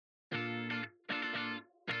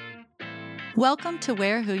Welcome to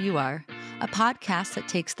Wear Who You Are, a podcast that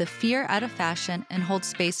takes the fear out of fashion and holds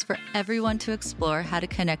space for everyone to explore how to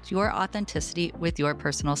connect your authenticity with your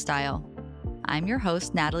personal style. I'm your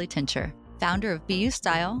host, Natalie Tincher, founder of BU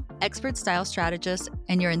Style, expert style strategist,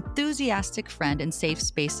 and your enthusiastic friend and safe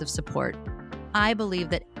space of support. I believe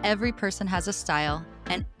that every person has a style,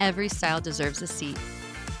 and every style deserves a seat.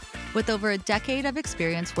 With over a decade of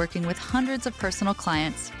experience working with hundreds of personal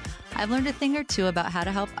clients, I've learned a thing or two about how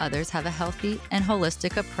to help others have a healthy and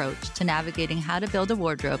holistic approach to navigating how to build a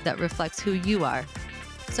wardrobe that reflects who you are.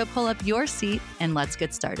 So pull up your seat and let's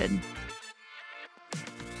get started.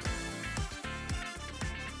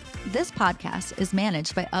 This podcast is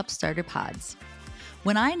managed by Upstarter Pods.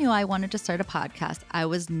 When I knew I wanted to start a podcast, I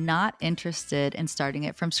was not interested in starting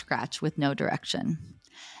it from scratch with no direction.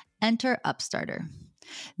 Enter Upstarter.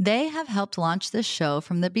 They have helped launch this show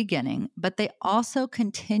from the beginning, but they also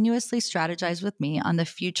continuously strategize with me on the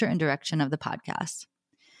future and direction of the podcast.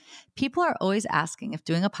 People are always asking if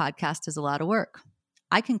doing a podcast is a lot of work.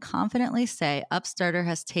 I can confidently say Upstarter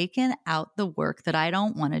has taken out the work that I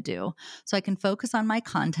don't want to do, so I can focus on my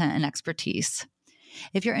content and expertise.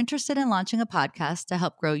 If you're interested in launching a podcast to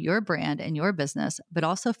help grow your brand and your business, but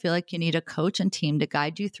also feel like you need a coach and team to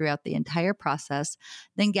guide you throughout the entire process,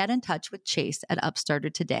 then get in touch with Chase at Upstarter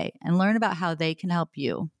today and learn about how they can help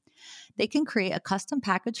you. They can create a custom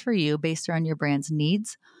package for you based on your brand's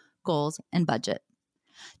needs, goals, and budget.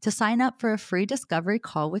 To sign up for a free discovery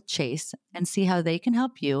call with Chase and see how they can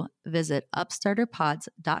help you, visit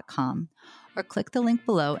upstarterpods.com or click the link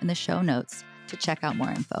below in the show notes to check out more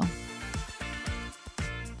info.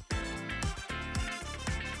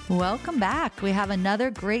 Welcome back. We have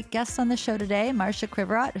another great guest on the show today, Marcia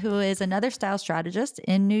Crivorot, who is another style strategist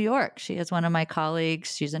in New York. She is one of my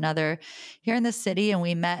colleagues. She's another here in the city, and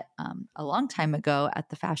we met a long time ago at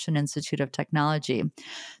the Fashion Institute of Technology.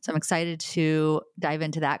 So I'm excited to dive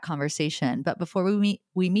into that conversation. But before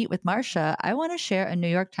we meet with Marcia, I want to share a New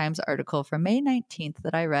York Times article from May 19th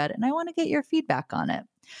that I read, and I want to get your feedback on it.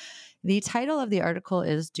 The title of the article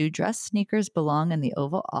is, "Do Dress Sneakers Belong in the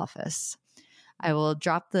Oval Office?" I will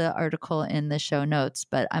drop the article in the show notes,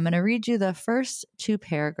 but I'm going to read you the first two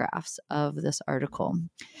paragraphs of this article.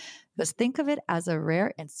 Because think of it as a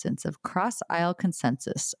rare instance of cross-aisle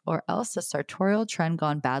consensus, or else a sartorial trend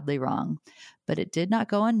gone badly wrong. But it did not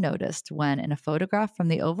go unnoticed when, in a photograph from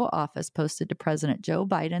the Oval Office posted to President Joe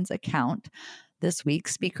Biden's account this week,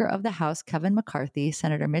 Speaker of the House Kevin McCarthy,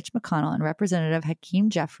 Senator Mitch McConnell, and Representative Hakeem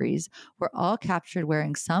Jeffries were all captured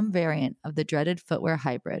wearing some variant of the dreaded footwear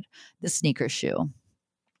hybrid, the sneaker shoe.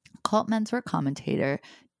 Cult menswear commentator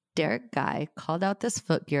Derek Guy called out this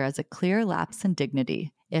footgear as a clear lapse in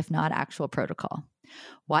dignity, if not actual protocol.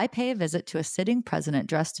 Why pay a visit to a sitting president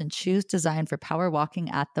dressed in shoes designed for power walking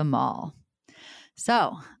at the mall?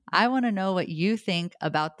 So I want to know what you think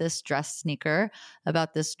about this dress sneaker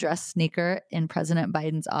in President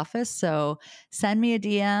Biden's office. So send me a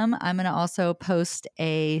DM. I'm going to also post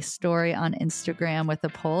a story on Instagram with a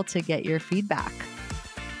poll to get your feedback.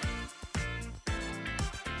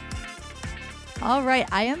 All right.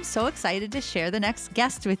 I am so excited to share the next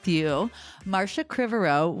guest with you, Marcia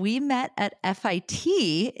Crivorot. We met at FIT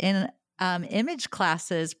in image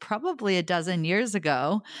classes probably a dozen years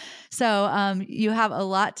ago. So you have a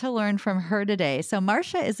lot to learn from her today. So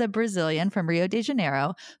Marcia is a Brazilian from Rio de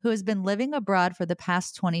Janeiro who has been living abroad for the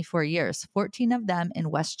past 24 years, 14 of them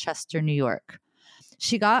in Westchester, New York.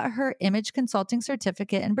 She got her image consulting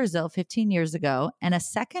certificate in Brazil 15 years ago and a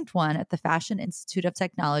second one at the Fashion Institute of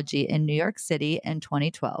Technology in New York City in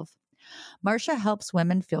 2012. Marcia helps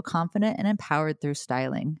women feel confident and empowered through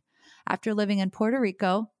styling. After living in Puerto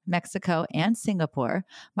Rico, Mexico, and Singapore,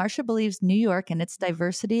 Marcia believes New York and its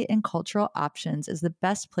diversity in cultural options is the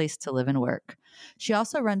best place to live and work. She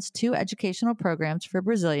also runs 2 educational programs for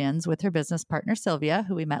Brazilians with her business partner, Sylvia,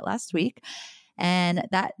 who we met last week, and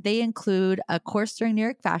that they include a course during New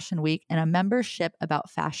York Fashion Week and a membership about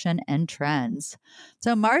fashion and trends.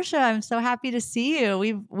 So Marcia, I'm so happy to see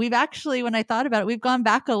you. We've actually, when I thought about it, we've gone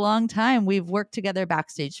back a long time. We've worked together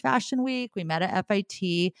backstage Fashion Week. We met at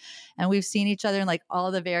FIT, and we've seen each other in like all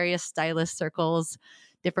the various stylist circles,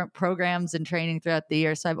 different programs and training throughout the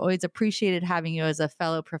year. So I've always appreciated having you as a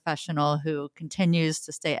fellow professional who continues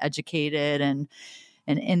to stay educated and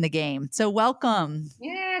in the game. So welcome.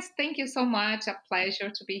 Yes, thank you so much. A pleasure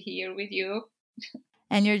to be here with you.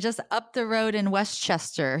 And you're just up the road in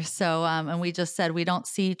Westchester. So, and we just said we don't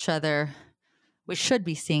see each other. We should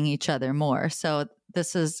be seeing each other more. So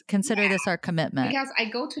consider this our commitment. Because I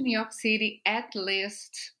go to New York City at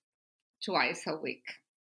least twice a week.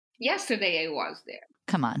 Yesterday I was there.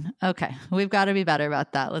 Come on. Okay. We've got to be better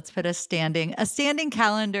about that. Let's put a standing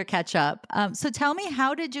calendar catch up. So tell me,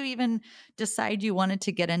 how did you even decide you wanted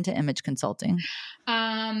to get into image consulting?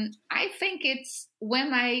 I think it's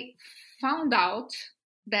when I found out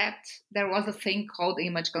that there was a thing called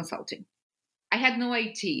image consulting. I had no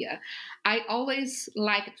idea. I always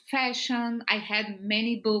liked fashion. I had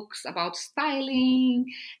many books about styling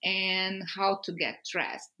and how to get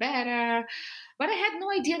dressed better, but I had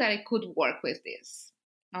no idea that I could work with this.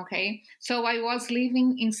 Okay, so I was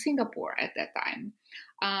living in Singapore at that time,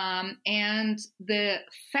 and the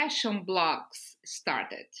fashion blogs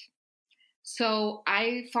started. So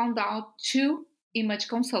I found out two image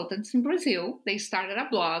consultants in Brazil. They started a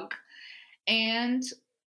blog, and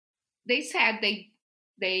they said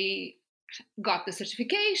they got the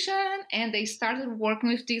certification and they started working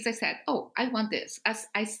with this. I said, "Oh, I want this." As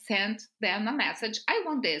I sent them a message, "I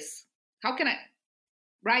want this. How can I?"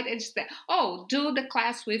 Right? I just said, "Oh, do the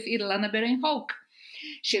class with Ilana Berenhoek.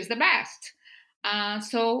 She's the best."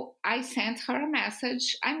 So I sent her a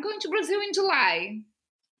message. "I'm going to Brazil in July.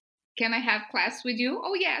 Can I have class with you?"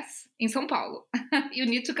 "Oh, yes, in São Paulo." "You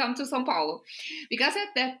need to come to São Paulo." Because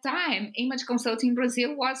at that time, image consulting in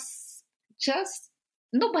Brazil was just,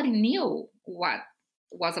 nobody knew what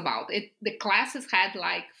was about it. The classes had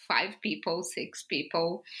like 5 people, 6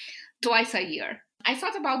 people, twice a year. I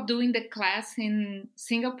thought about doing the class in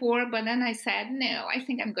Singapore, but then I said, no, I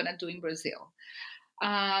think I'm going to do in Brazil.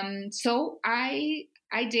 So I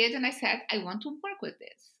did, and I said, I want to work with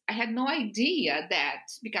this. I had no idea that,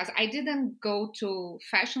 because I didn't go to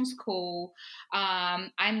fashion school.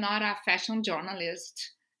 I'm not a fashion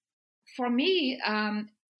journalist. For me,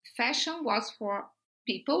 fashion was for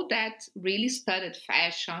people that really studied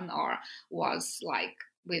fashion or was like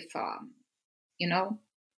with,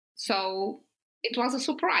 so it was a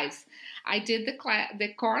surprise. I did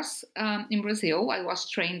the course in Brazil. I was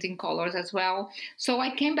trained in colors as well. So I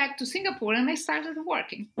came back to Singapore and I started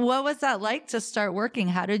working. What was that like to start working?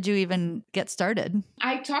 How did you even get started?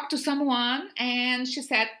 I talked to someone and she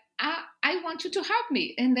said, I want you to help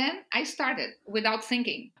me. And then I started without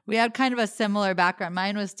thinking. We had kind of a similar background.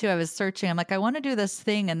 Mine was too. I was searching. I'm like, I want to do this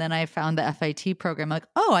thing. And then I found the FIT program. I'm like,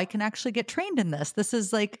 oh, I can actually get trained in this. This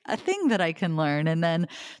is like a thing that I can learn. And then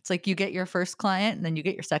it's like you get your first client and then you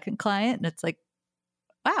get your second client. And it's like,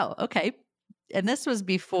 wow, okay. And this was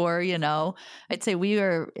before, I'd say we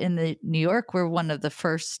were in New York. We're one of the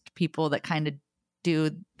first people that kind of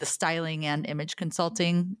do the styling and image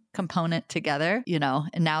consulting component together,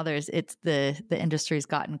 and now the industry's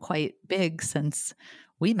gotten quite big since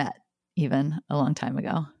we met even a long time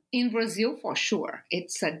ago. In Brazil, for sure,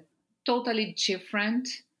 it's a totally different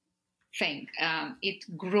thing.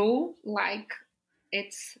 It grew like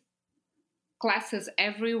it's classes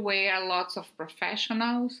everywhere, lots of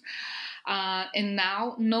professionals, and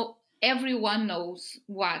now everyone knows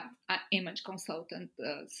what an image consultant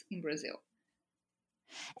does in Brazil.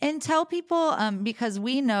 And tell people, because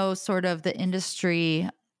we know sort of the industry,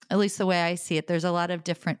 at least the way I see it, there's a lot of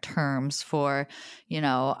different terms for,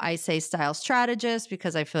 I say style strategist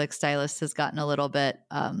because I feel like stylist has gotten a little bit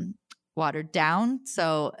watered down.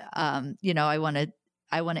 So, I want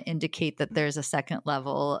to indicate that there's a second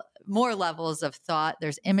level, more levels of thought.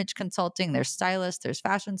 There's image consulting, there's stylists, there's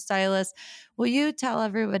fashion stylists. Will you tell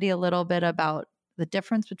everybody a little bit about the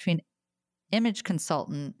difference between image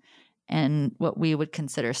consultant and what we would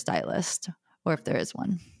consider stylist, or if there is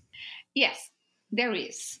one? Yes, there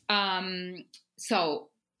is. So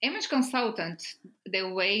image consultant, the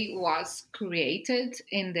way it was created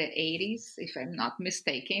in the 80s, if I'm not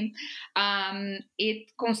mistaken,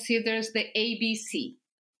 it considers the ABC: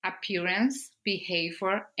 appearance,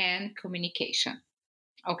 behavior, and communication.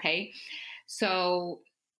 Okay, so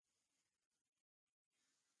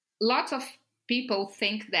lots of people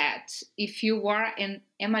think that if you are an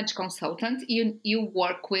image consultant, you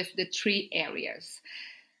work with the 3 areas.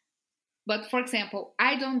 But for example,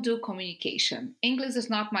 I don't do communication. English is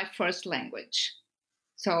not my first language.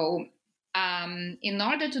 So in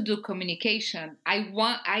order to do communication,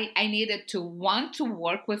 I needed to want to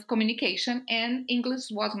work with communication, and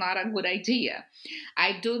English was not a good idea.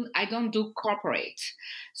 I don't do corporate.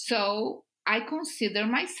 So I consider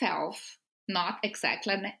myself not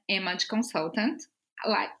exactly an image consultant.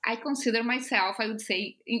 Like, I consider myself, I would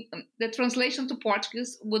say, the translation to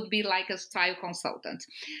Portuguese would be like a style consultant.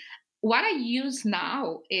 What I use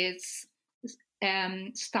now is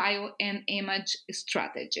style and image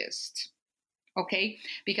strategist. Okay,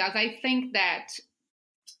 because I think that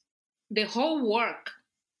the whole work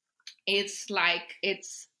it's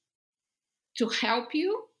to help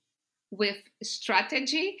you with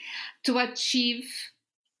strategy to achieve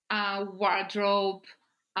a wardrobe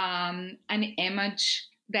an image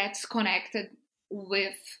that's connected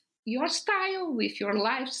with your style, with your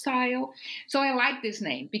lifestyle. So I like this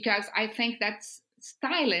name because I think that's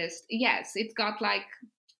stylist. Yes, it's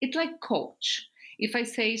like coach. If I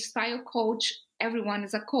say style coach, everyone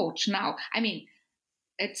is a coach now. I mean,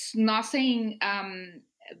 it's nothing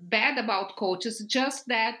bad about coaches, just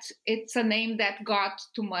that it's a name that got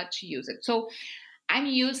too much usage. So I'm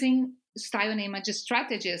using style and image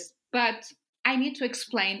strategist, but I need to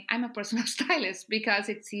explain I'm a personal stylist because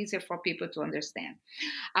it's easier for people to understand.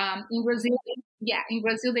 In Brazil, yeah, in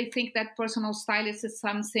Brazil, they think that personal stylist is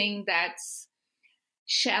something that's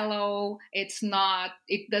shallow. It's not,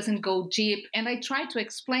 it doesn't go deep. And I try to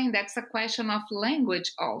explain that's a question of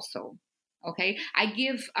language also. Okay, I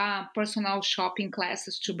give personal shopping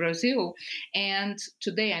classes to Brazil, and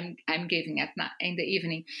today I'm giving in the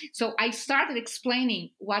evening. So I started explaining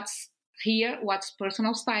what's here, what's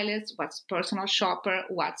personal stylist, what's personal shopper,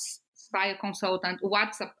 what's style consultant,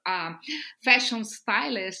 what's a fashion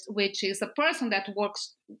stylist, which is a person that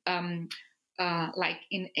works like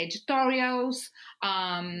in editorials,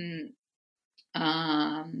 um,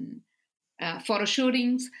 um, photo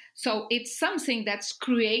shootings. So it's something that's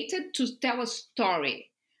created to tell a story.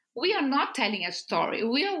 We are not telling a story.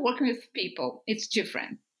 We are working with people. It's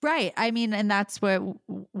different. Right. I mean, and that's where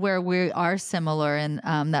we are similar, and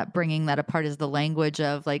that bringing that apart is the language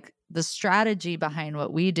of like the strategy behind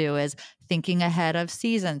what we do is thinking ahead of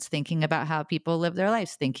seasons, thinking about how people live their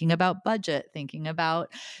lives, thinking about budget, thinking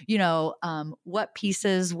about what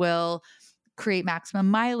pieces will create maximum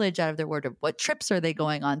mileage out of their wardrobe, what trips are they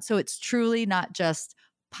going on. So it's truly not just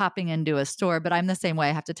popping into a store. But I'm the same way.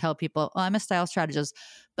 I have to tell people, oh, I'm a style strategist,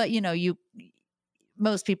 but you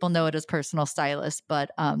most people know it as personal stylist,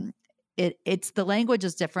 but it's the language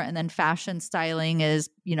is different. And then fashion styling is,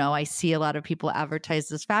 I see a lot of people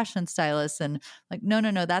advertised as fashion stylists, and like,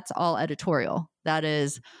 no, that's all editorial. That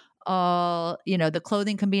is all, the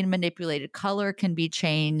clothing can be manipulated, color can be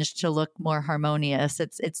changed to look more harmonious.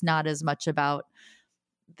 It's not as much about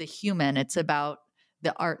the human, it's about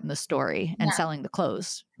the art and the story and Yeah. selling the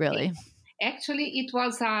clothes, really. Actually, it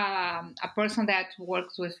was a person that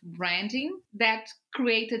works with branding that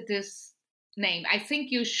created this name. I think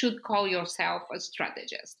you should call yourself a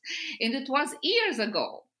strategist. And it was years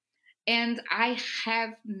ago. And I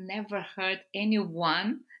have never heard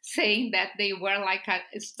anyone saying that they were like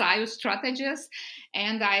a style strategist.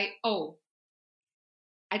 And I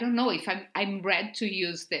don't know if I'm ready to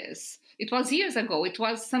use this. It was years ago. It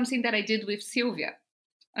was something that I did with Sylvia,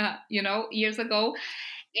 years ago.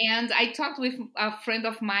 And I talked with a friend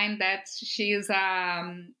of mine that she's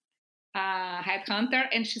a headhunter,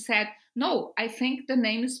 and she said, "No, I think the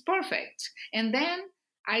name is perfect." And then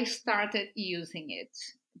I started using it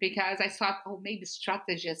because I thought, oh, maybe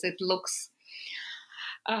strategist. It looks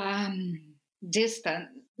distant.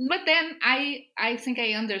 But then I think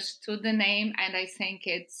I understood the name, and I think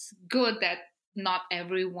it's good that not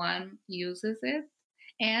everyone uses it.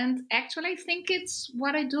 And actually, I think it's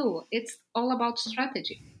what I do. It's all about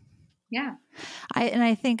strategy. Yeah.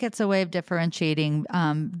 I think it's a way of differentiating,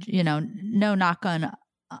 no knock on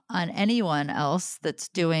anyone else that's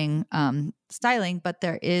doing styling, but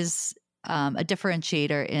there is a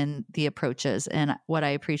differentiator in the approaches. And what I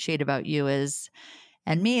appreciate about you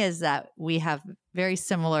and me is that we have very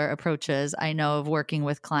similar approaches. I know of working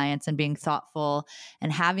with clients and being thoughtful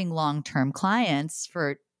and having long-term clients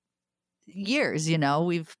for years.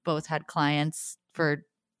 We've both had clients for,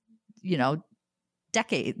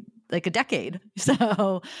 like a decade.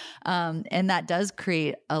 So, and that does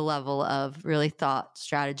create a level of really thought,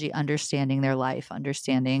 strategy, understanding their life,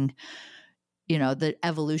 understanding, the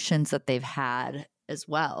evolutions that they've had as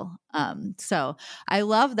well. So I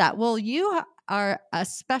love that. Well, you are a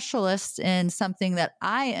specialist in something that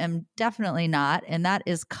I am definitely not, and that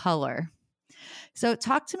is color. So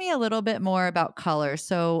talk to me a little bit more about color.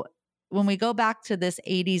 So when we go back to this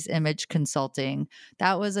 80s image consulting,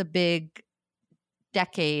 that was a big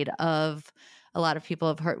decade of a lot of people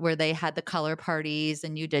have heard where they had the color parties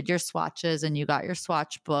and you did your swatches and you got your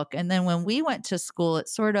swatch book. And then when we went to school, it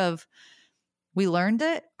sort of, we learned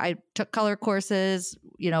it. I took color courses,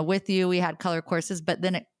 with you, we had color courses, but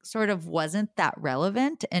then it sort of wasn't that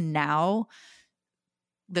relevant. And now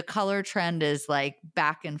the color trend is like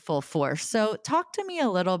back in full force. So talk to me a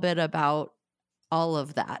little bit about all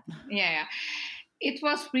of that. Yeah. It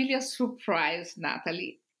was really a surprise,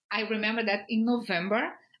 Natalie. I remember that in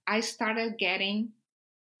November, I started getting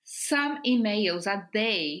some emails a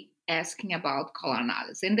day asking about color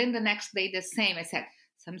analysis. And then the next day, the same. I said,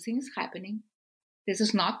 something is happening. This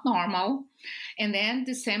is not normal. And then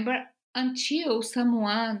December, until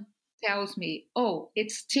someone tells me, oh,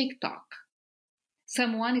 it's TikTok.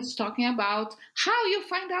 Someone is talking about how you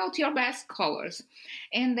find out your best colors.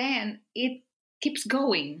 And then it keeps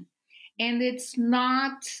going. And it's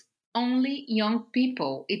not only young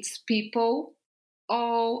people, it's people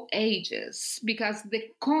all ages, because the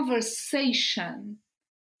conversation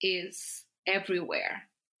is everywhere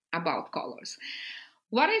about colors.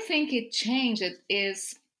 What I think it changed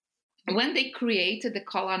is when they created the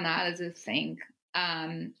color analysis thing.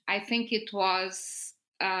 I think it was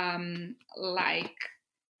like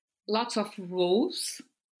lots of rules.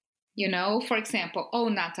 For example, oh,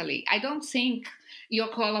 Natalie, I don't think your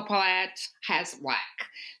color palette has black,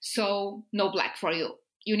 so no black for you.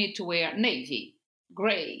 You need to wear navy,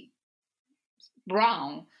 gray,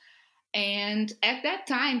 brown. And at that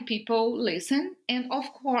time, people listen, and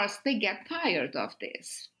of course, they get tired of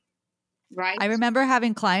this, right? I remember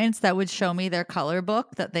having clients that would show me their color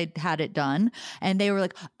book that they'd had it done. And they were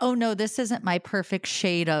like, oh, no, this isn't my perfect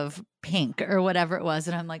shade of pink or whatever it was.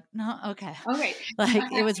 And I'm like, no, okay. Okay.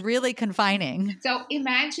 Like it was really confining. So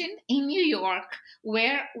imagine in New York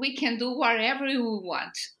where we can do whatever we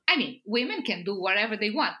want. I mean, women can do whatever they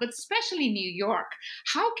want, but especially in New York,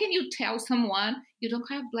 how can you tell someone you don't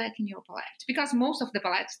have black in your palette? Because most of the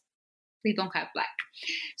palettes, they don't have black.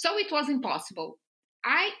 So it was impossible.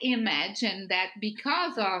 I imagine that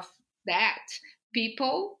because of that,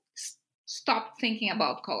 people stopped thinking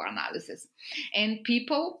about color analysis, and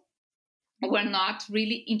people were not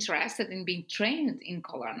really interested in being trained in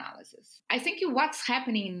color analysis. I think what's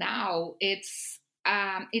happening now, it's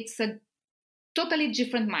a totally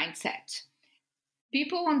different mindset.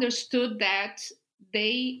 People understood that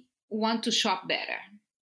they want to shop better.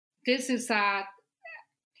 This is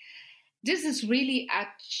really a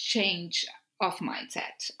change of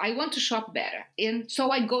mindset. I want to shop better. And so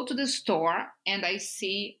I go to the store and I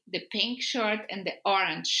see the pink shirt and the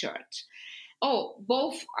orange shirt. Oh,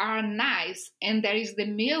 both are nice, and there is the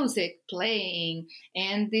music playing,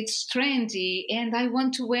 and it's trendy, and I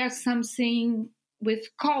want to wear something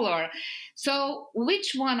with color. So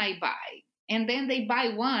which one I buy? And then they buy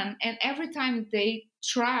one, and every time they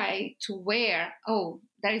try to wear, oh,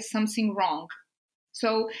 there is something wrong.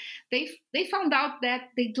 So they found out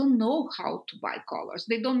that they don't know how to buy colors.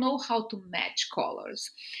 They don't know how to match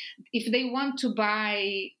colors. If they want to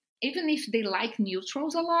buy, even if they like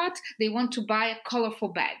neutrals a lot, they want to buy a colorful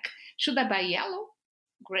bag. Should I buy yellow,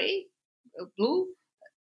 gray, blue?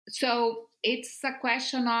 So it's a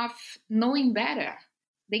question of knowing better.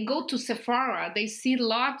 They go to Sephora, they see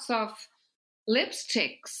lots of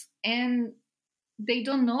lipsticks, and they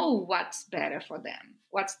don't know what's better for them.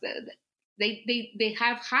 They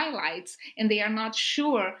have highlights, and they are not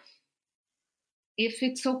sure if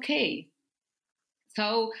it's okay.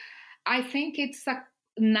 So I think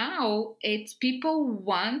now it's people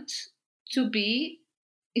want to be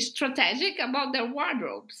strategic about their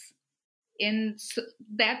wardrobes, and so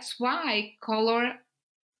that's why color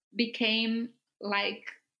became like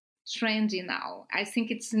trendy now. I think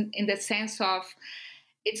it's in the sense of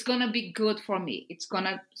it's gonna be good for me, it's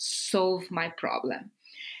gonna solve my problem.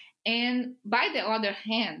 And by the other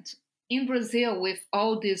hand, in Brazil, with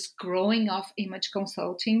all this growing of image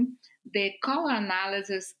consulting, the color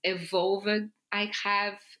analysis evolved. I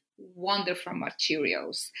have wonderful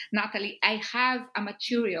materials. Natalie, I have a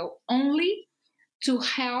material only to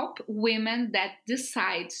help women that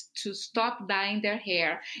decide to stop dyeing their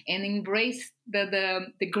hair and embrace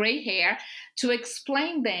the gray hair, to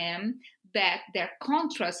explain them that their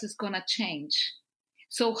contrast is going to change.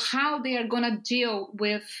 So how they are going to deal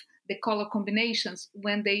with the color combinations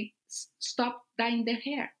when they stop dyeing their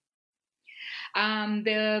hair.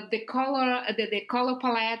 The color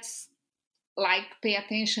palettes, like pay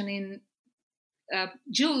attention in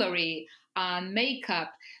jewelry,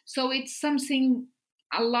 makeup. So it's something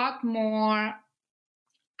a lot more.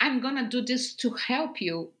 I'm gonna do this to help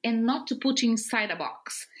you and not to put you inside a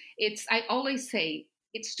box. I always say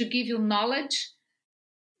it's to give you knowledge,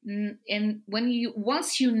 and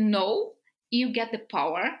once you know, you get the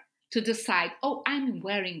power to decide, oh, I'm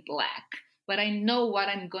wearing black, but I know what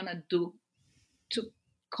I'm gonna do to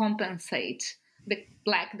compensate the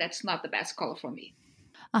black that's not the best color for me.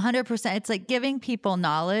 100%. It's like giving people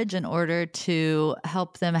knowledge in order to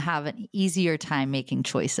help them have an easier time making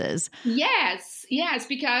choices. Yes,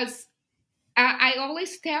 because I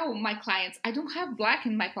always tell my clients, I don't have black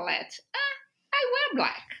in my palette. I wear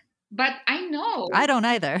black, but I know. I don't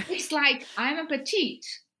either. It's like I'm a petite.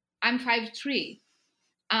 I'm 5'3".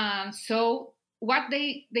 So what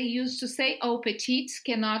they used to say, oh, petites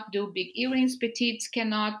cannot do big earrings, petites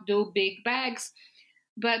cannot do big bags.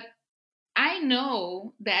 But I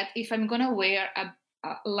know that if I'm going to wear a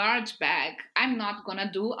a large bag, I'm not going to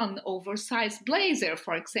do an oversized blazer,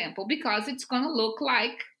 for example, because it's going to look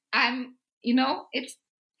like it's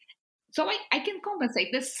so I can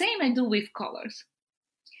compensate. The same I do with colors,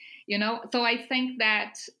 So I think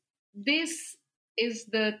that this is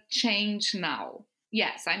the change now.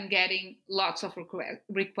 Yes, I'm getting lots of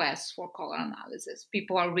requests for color analysis.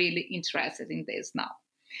 People are really interested in this now,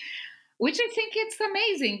 which I think it's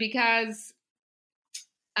amazing because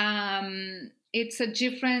it's a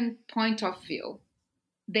different point of view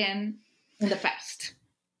than in the past.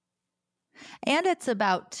 And it's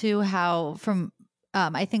about too how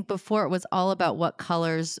I think before it was all about what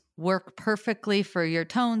colors work perfectly for your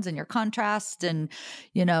tones and your contrast and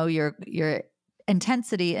your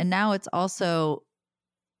intensity, and now it's also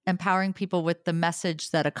empowering people with the message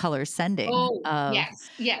that a color is sending Oh, of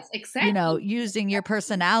yes, exactly. using your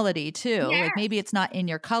personality too. Like Yes, maybe it's not in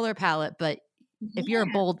your color palette, but if you're a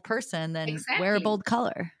yeah, bold person, then wear a exactly. bold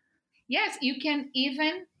color. Yes, you can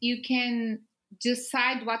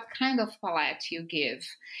decide what kind of palette you give.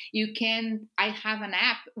 I have an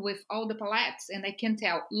app with all the palettes and I can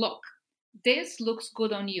tell, look, this looks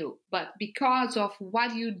good on you, but because of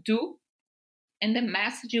what you do and the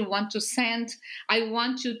message you want to send, I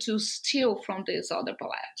want you to steal from this other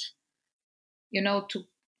palette, to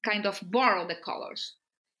kind of borrow the colors.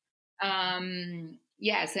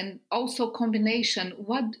 Yes, and also combination.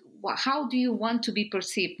 How do you want to be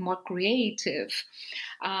perceived? More creative,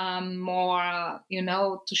 more,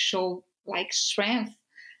 to show like strength.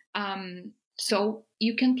 So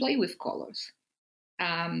you can play with colors.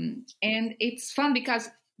 And it's fun because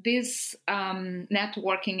this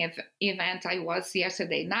networking event I was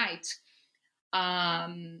yesterday night,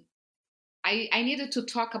 I needed to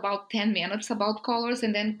talk about 10 minutes about colors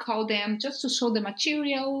and then call them just to show the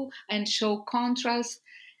material and show contrast.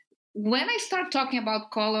 When I start talking about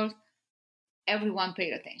colors, everyone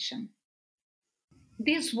paid attention.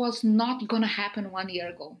 This was not going to happen 1 year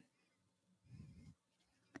ago.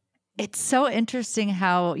 It's so interesting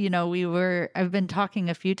how, I've been talking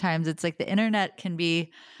a few times. It's like the internet can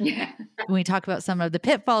be, Yeah. when we talk about some of the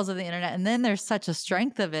pitfalls of the internet, and then there's such a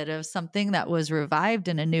strength of it, of something that was revived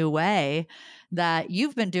in a new way that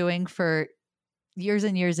you've been doing for years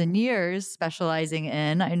and years and years, specializing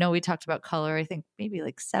in. I know we talked about color, I think maybe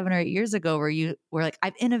like 7 or 8 years ago, where you were like,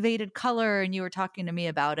 I've innovated color, and you were talking to me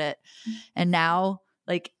about it. And now,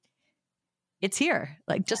 like, it's here,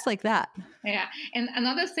 like just like that. Yeah. And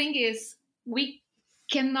another thing is, we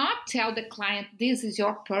cannot tell the client this is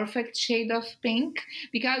your perfect shade of pink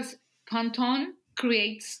because Pantone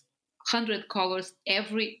creates 100 colors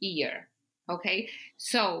every year. Okay.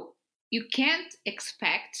 So you can't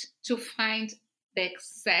expect to find the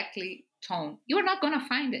exactly tone. You're not going to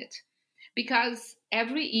find it because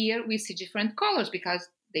every year we see different colors because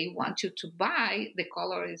they want you to buy. The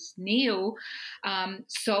color is new.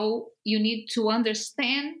 So you need to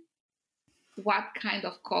understand what kind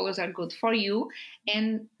of colors are good for you.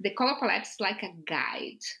 And the color palette is like a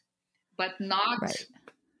guide, but not Right.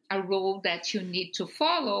 a rule that you need to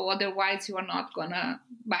follow. Otherwise, you are not going to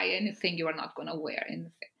buy anything. You are not going to wear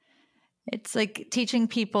anything. It's like teaching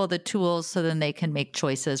people the tools so then they can make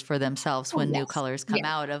choices for themselves when new Yes. colors come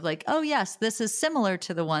out, of like, oh yes, this is similar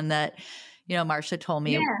to the one that, Marcia told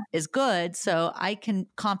me Yeah. is good. So I can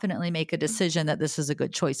confidently make a decision that this is a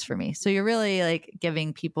good choice for me. So you're really like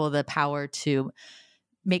giving people the power to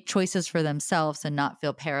make choices for themselves and not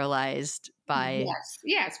feel paralyzed by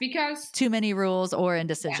Yes, because too many rules or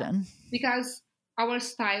indecision. because our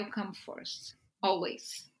style comes first,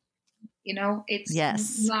 always. It's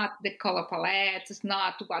Yes. not the color palette, it's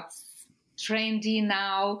not what's trendy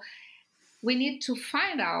now. We need to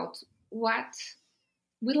find out what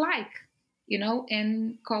we like,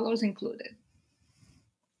 and colors included.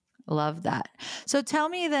 Love that. So tell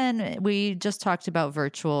me then, we just talked about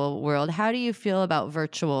virtual world. How do you feel about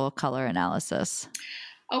virtual color analysis?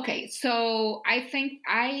 Okay, so I think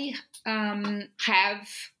I have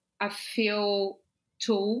a few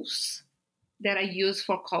tools that I use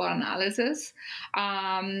for color analysis,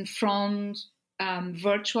 from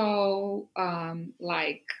virtual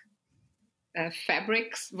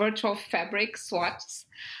virtual fabric swatches,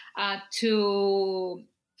 to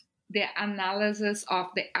the analysis of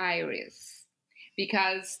the iris,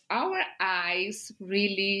 because our eyes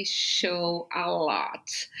really show a lot.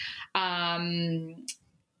 And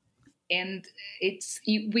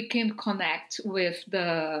we can connect with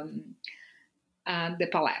the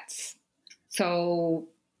palettes, so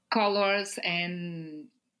colors, and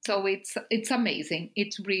so it's amazing.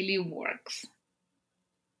 It really works.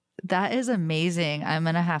 That is amazing. I'm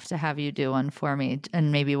going to have you do one for me,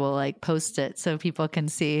 and maybe we'll like post it so people can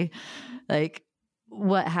see like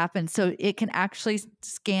what happens? So it can actually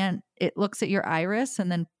scan, it looks at your iris and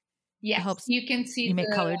then Yes, helps you can see you make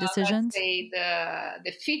color let's decisions? say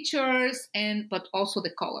the features but also the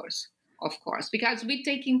colors, of course, because we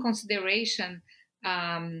take in consideration,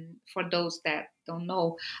 for those that don't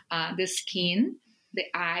know, the skin, the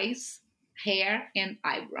eyes, hair, and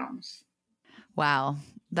eyebrows. Wow,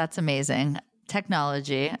 that's amazing.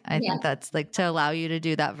 Technology. I think Yes, that's like to allow you to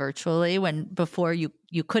do that virtually when before you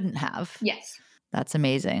couldn't have. yes. That's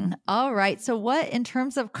amazing. All right. So what in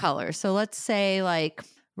terms of color? So let's say like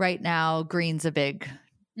right now green's a big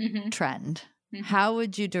Hmm. trend. Hmm. How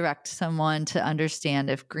would you direct someone to understand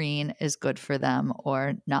if green is good for them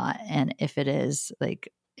or not? And if it is,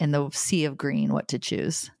 like in the sea of green, what to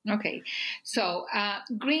choose? Okay, so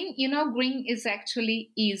green, green is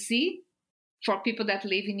actually easy for people that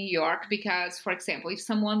live in New York because, for example, if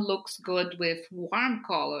someone looks good with warm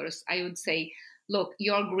colors, I would say, look,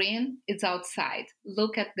 your green is outside.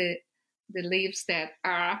 Look at the leaves that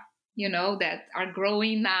are, that are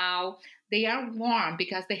growing now. They are warm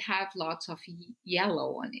because they have lots of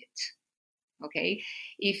yellow on it. Okay,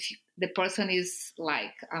 if the person is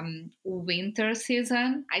like winter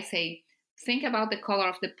season, I say think about the color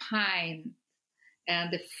of the pine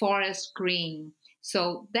and the forest green.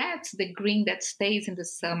 So that's the green that stays in the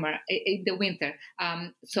summer, in the winter.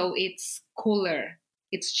 So it's cooler.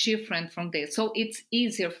 It's different from this. So it's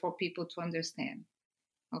easier for people to understand.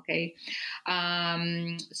 Okay.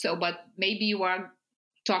 But maybe you are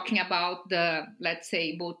talking about the, let's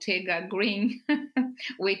say, Bottega green,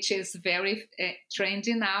 which is very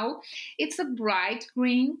trendy now. It's a bright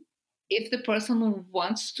green. If the person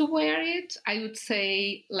wants to wear it, I would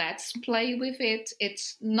say let's play with it.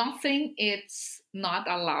 It's nothing, it's not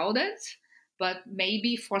allowed it, but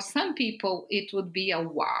maybe for some people it would be a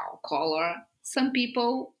wow color. Some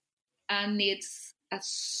people needs a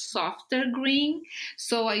softer green.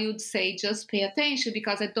 So I would say just pay attention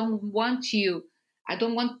because I don't want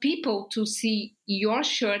people to see your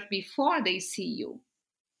shirt before they see you.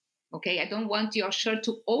 Okay, I don't want your shirt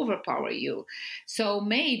to overpower you. So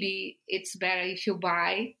maybe it's better if you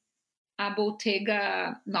buy a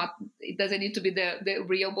Bottega, not, it doesn't need to be the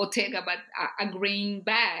real Bottega, but a green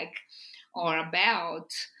bag or a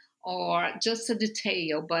belt or just a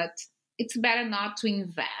detail. But it's better not to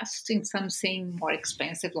invest in something more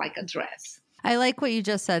expensive like a dress. I like what you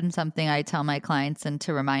just said, and something I tell my clients and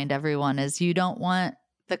to remind everyone is you don't want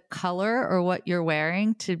the color or what you're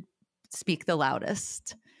wearing to speak the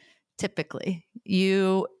loudest. Typically,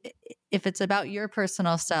 if it's about your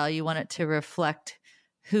personal style, you want it to reflect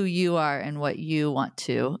who you are and what you want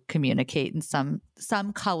to communicate in some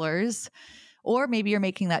colors. Or maybe you're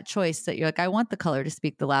making that choice that you're like, I want the color to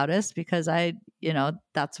speak the loudest because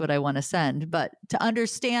that's what I want to send. But to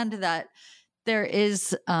understand that there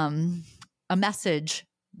is a message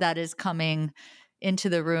that is coming into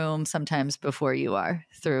the room sometimes before you are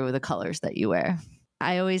through the colors that you wear.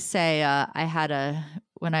 I always say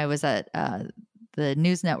when I was at the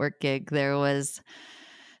news network gig, there was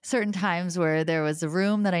certain times where there was a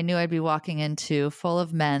room that I knew I'd be walking into full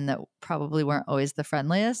of men that probably weren't always the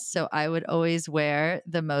friendliest. So I would always wear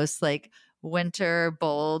the most like winter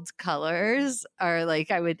bold colors, or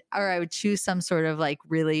I would choose some sort of like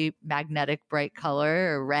really magnetic bright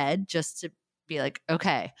color or red, just to be like,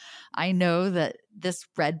 okay, I know that this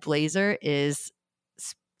red blazer is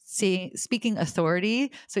speaking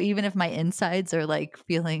authority. So even if my insides are like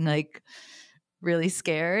feeling like really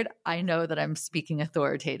scared, I know that I'm speaking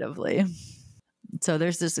authoritatively. So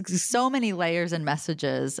there's just so many layers and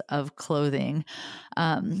messages of clothing.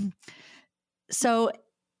 So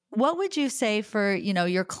what would you say for,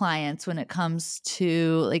 your clients when it comes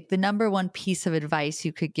to like the number one piece of advice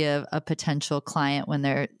you could give a potential client when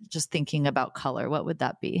they're just thinking about color? What would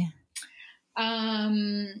that be?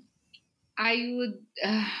 I would,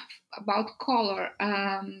 about color,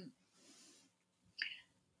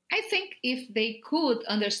 I think if they could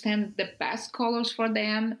understand the best colors for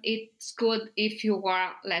them, it's good if you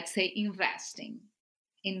are, let's say, investing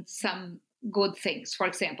in some good things. For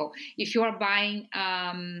example, if you are buying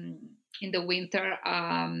in the winter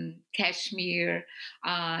cashmere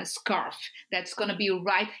scarf, that's going to be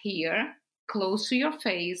right here, close to your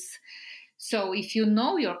face. So if you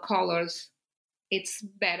know your colors, it's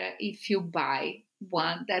better if you buy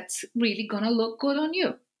one that's really going to look good on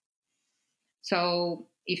you. So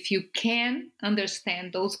if you can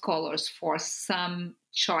understand those colors for some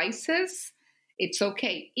choices, it's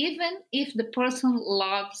okay. Even if the person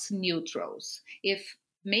loves neutrals, if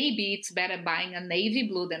maybe it's better buying a navy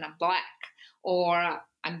blue than a black or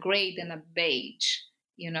a gray than a beige,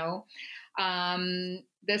 you know.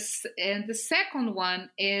 And the second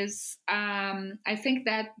one is, I think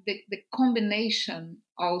that the combination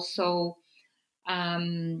also,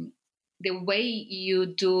 the way you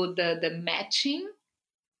do the matching,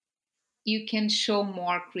 you can show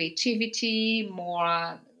more creativity,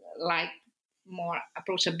 like more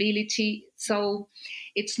approachability. So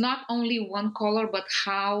it's not only one color, but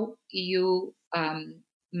how you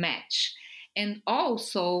match. And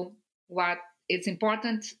also, what is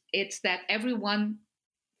important, it's that everyone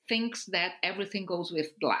thinks that everything goes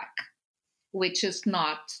with black, which is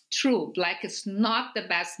not true. Black is not the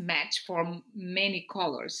best match for many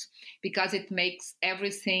colors because it makes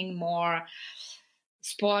everything more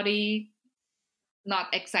sporty, not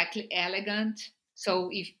exactly elegant.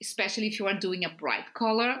 So, especially if you are doing a bright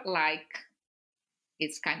color, like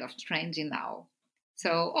it's kind of trendy now.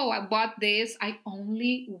 So, oh, I bought this. I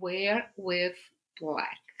only wear with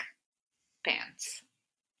black pants,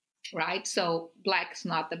 right? So, black is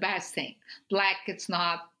not the best thing. Black is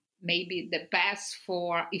not maybe the best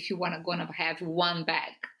for if you want to gonna have one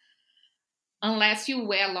bag, unless you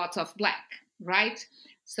wear lots of black, right?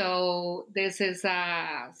 So this is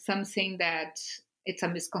something that it's a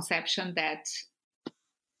misconception that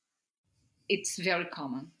it's very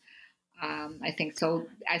common. I think so.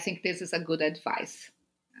 I think this is a good advice.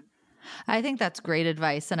 I think that's great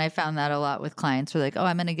advice. And I found that a lot with clients who are like, oh,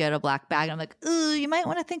 I'm going to get a black bag. And I'm like, ooh, you might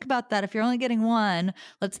want to think about that. If you're only getting one,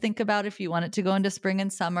 let's think about if you want it to go into spring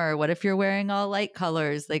and summer. What if you're wearing all light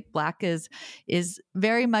colors? Like black is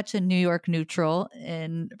very much a New York neutral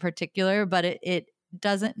in particular, but it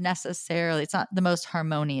doesn't necessarily, it's not the most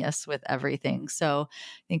harmonious with everything. So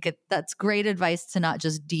I think that's great advice to not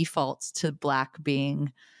just default to black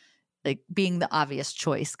being the obvious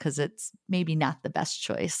choice, because it's maybe not the best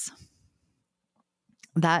choice.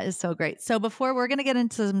 That is so great. So before we're going to get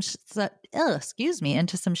into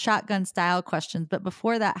into some shotgun style questions, but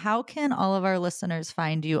before that, how can all of our listeners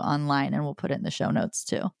find you online? And we'll put it in the show notes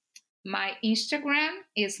too. My Instagram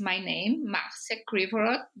is my name,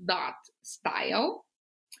 marciacrivorot.style.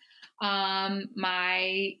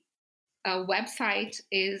 My website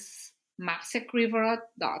is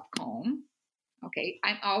marciacrivorot.com. Okay.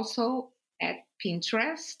 I'm also at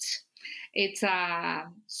Pinterest. It's a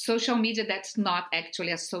social media that's not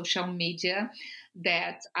actually a social media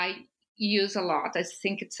that I use a lot. I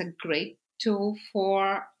think it's a great tool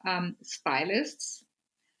for stylists,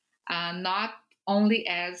 not only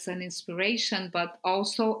as an inspiration, but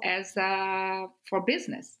also as for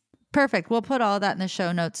business. Perfect. We'll put all that in the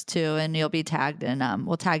show notes too, and you'll be tagged, and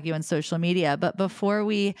we'll tag you in social media. But before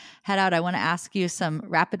we head out, I want to ask you some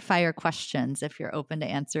rapid fire questions if you're open to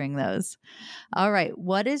answering those. All right.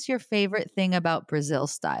 What is your favorite thing about Brazil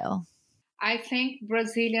style? I think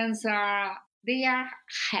Brazilians they are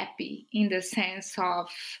happy in the sense of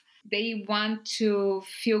they want to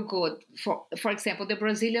feel good. For example, the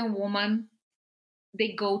Brazilian woman,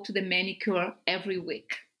 they go to the manicure every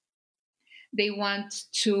week. They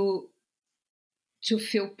want to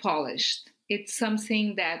feel polished. It's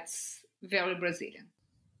something that's very Brazilian.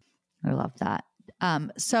 I love that.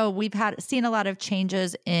 So we've seen a lot of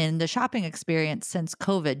changes in the shopping experience since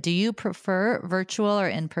COVID. Do you prefer virtual or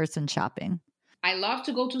in-person shopping? I love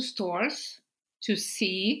to go to stores to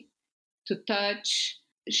see, to touch.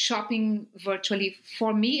 Shopping virtually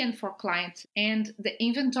for me and for clients. And the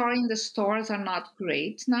inventory in the stores are not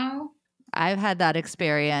great now. I've had that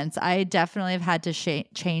experience. I definitely have had to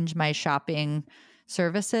change my shopping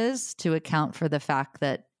services to account for the fact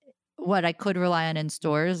that what I could rely on in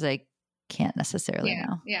stores, I can't necessarily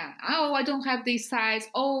now. Yeah. Oh, I don't have this size.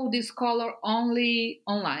 Oh, this color only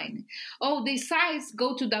online. Oh, this size,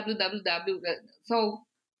 go to www. So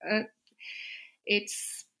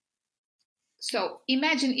so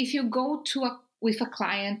imagine if you go with a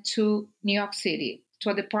client to New York City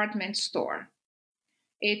to a department store.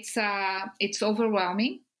 It's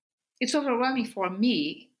overwhelming. It's overwhelming for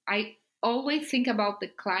me. I always think about the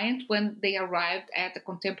client when they arrived at the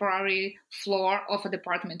contemporary floor of a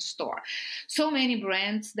department store. So many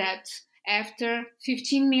brands that after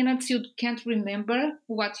 15 minutes you can't remember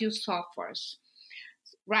what you saw first.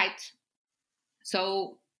 Right.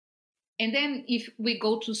 So, and then if we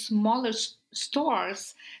go to smaller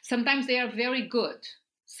stores, sometimes they are very good.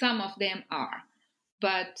 Some of them are.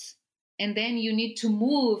 And then you need to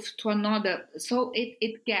move to another. So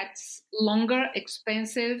it gets longer,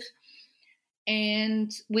 expensive,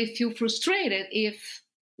 and we feel frustrated if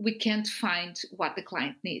we can't find what the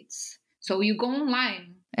client needs. So you go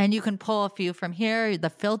online. And you can pull a few from here.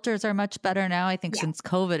 The filters are much better now. I think since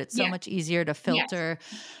COVID, it's so much easier to filter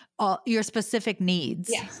all your specific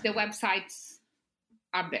needs. Yes, the websites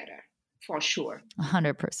are better for sure.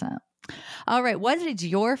 100%. All right. What is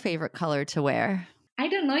your favorite color to wear? I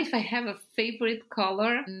don't know if I have a favorite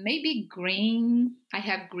color. Maybe green. I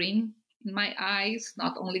have green in my eyes,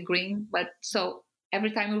 not only green, but so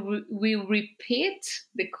every time we repeat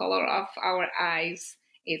the color of our eyes,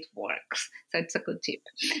 it works. So it's a good tip.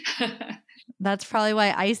 That's probably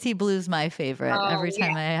why icy blue is my favorite. Every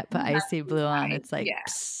time I put icy blue on, it's like, yeah.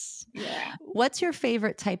 Psst. Yeah. What's your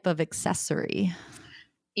favorite type of accessory?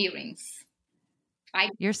 Earrings.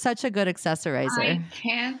 You're such a good accessorizer. I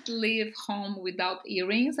can't leave home without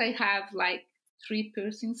earrings. I have like 3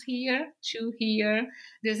 piercings here, 2 here.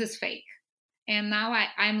 This is fake. And now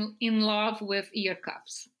I'm in love with ear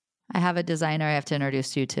cuffs. I have a designer I have to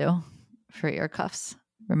introduce you to for ear cuffs.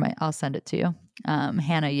 I'll send it to you.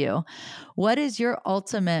 Hannah Yu. What is your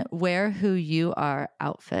ultimate wear who you are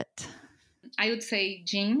outfit? I would say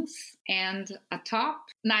jeans and a top,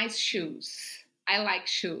 nice shoes. I like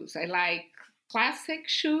shoes. I like classic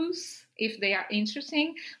shoes if they are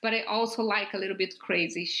interesting, but I also like a little bit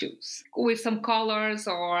crazy shoes with some colors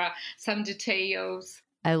or some details.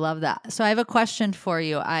 I love that. So I have a question for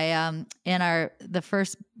you. In the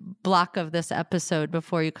first block of this episode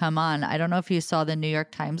before you come on, I don't know if you saw the New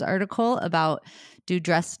York Times article about do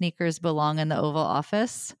dress sneakers belong in the Oval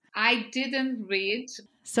Office? I didn't read.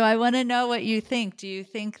 So I want to know what you think. Do you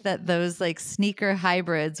think that those like sneaker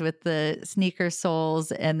hybrids with the sneaker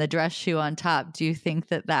soles and the dress shoe on top, do you think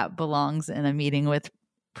that belongs in a meeting with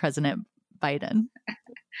President Biden?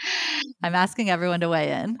 I'm asking everyone to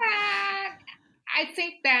weigh in. I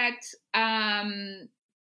think that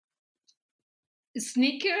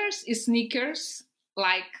sneakers,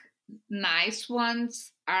 like nice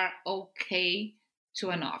ones, are okay to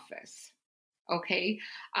an office. Okay.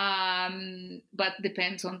 But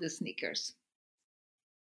depends on the sneakers.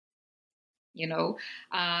 You know,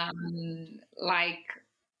 like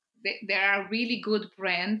there are really good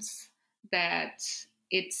brands that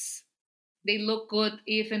they look good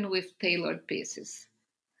even with tailored pieces.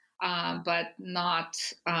 But not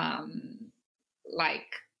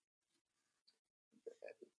like,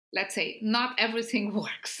 let's say, not everything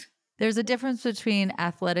works. There's a difference between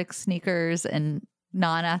athletic sneakers and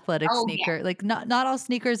non-athletic sneaker. Yeah. Like not all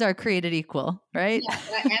sneakers are created equal, right?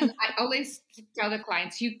 Yeah, and I always tell the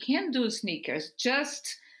clients, you can do sneakers,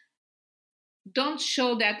 just don't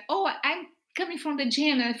show that, oh, I'm coming from the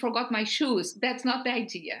gym and I forgot my shoes. That's not the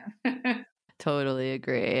idea. Totally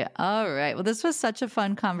agree. All right. Well, this was such a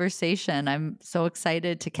fun conversation. I'm so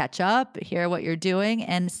excited to catch up, hear what you're doing.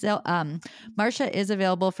 And so Marcia is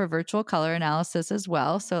available for virtual color analysis as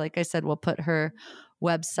well. So like I said, we'll put her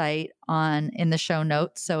website in the show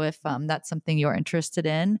notes. So if that's something you're interested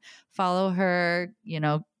in, follow her,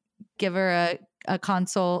 give her a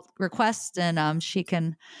consult request and she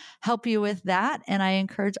can help you with that. And I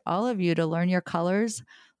encourage all of you to learn your colors,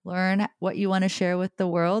 learn what you want to share with the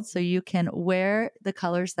world so you can wear the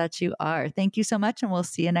colors that you are. Thank you so much, and we'll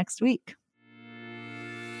see you next week.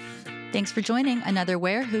 Thanks for joining another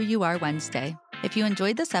Wear Who You Are Wednesday. If you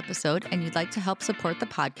enjoyed this episode and you'd like to help support the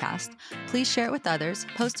podcast, please share it with others,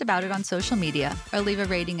 post about it on social media, or leave a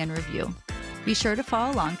rating and review. Be sure to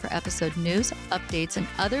follow along for episode news, updates, and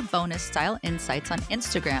other bonus style insights on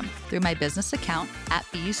Instagram through my business account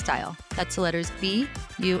 @BUStyle. That's the letters B,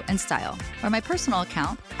 U, and style. Or my personal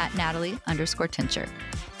account @Natalie_Tincher.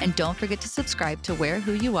 And don't forget to subscribe to Wear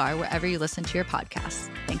Who You Are wherever you listen to your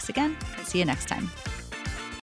podcasts. Thanks again, and see you next time.